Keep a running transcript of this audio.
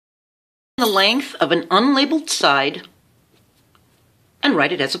The length of an unlabeled side and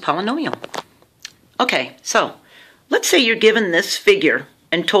write it as a polynomial. Okay, so let's say you're given this figure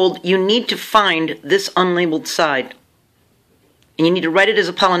and told you need to find this unlabeled side and you need to write it as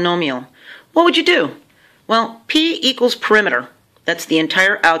a polynomial. What would you do? Well, P equals perimeter. That's the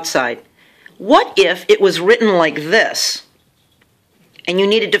entire outside. What if it was written like this and you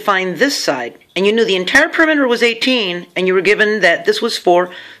needed to find this side and you knew the entire perimeter was 18 and you were given that this was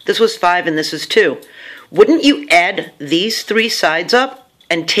 4, this was 5, and this is 2? Wouldn't you add these three sides up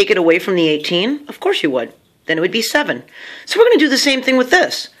and take it away from the 18? Of course you would. Then it would be 7. So we're going to do the same thing with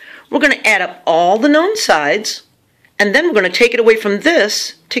this. We're going to add up all the known sides and then we're going to take it away from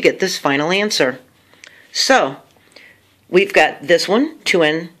this to get this final answer. So we've got this one,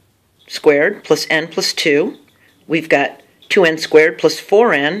 2n squared plus n plus 2. We've got 2n squared plus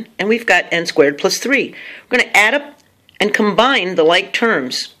 4n, and we've got n squared plus 3. We're going to add up and combine the like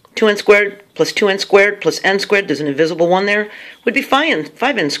terms. 2n squared plus 2n squared plus n squared, there's an invisible 1 there, would be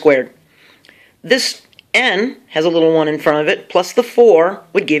 5n squared. This n has a little 1 in front of it, plus the 4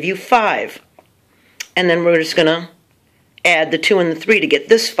 would give you 5. And then we're just going to add the 2 and the 3 to get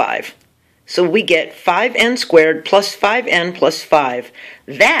this 5. So we get 5n squared plus 5n plus 5.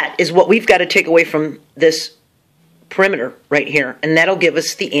 That is what we've got to take away from this perimeter right here, and that'll give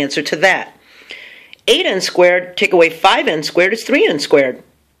us the answer to that. 8n squared, take away 5n squared, is 3n squared.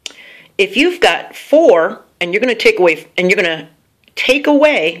 If you've got 4, and you're going to take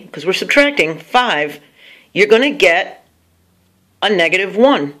away, because we're subtracting 5, you're going to get a negative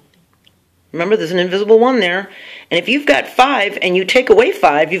 1. Remember, there's an invisible 1 there. And if you've got 5 and you take away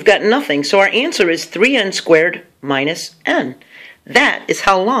 5, you've got nothing. So our answer is 3n squared minus n. That is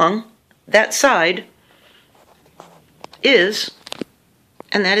how long that side is,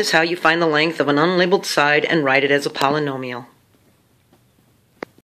 and that is how you find the length of an unlabeled side and write it as a polynomial.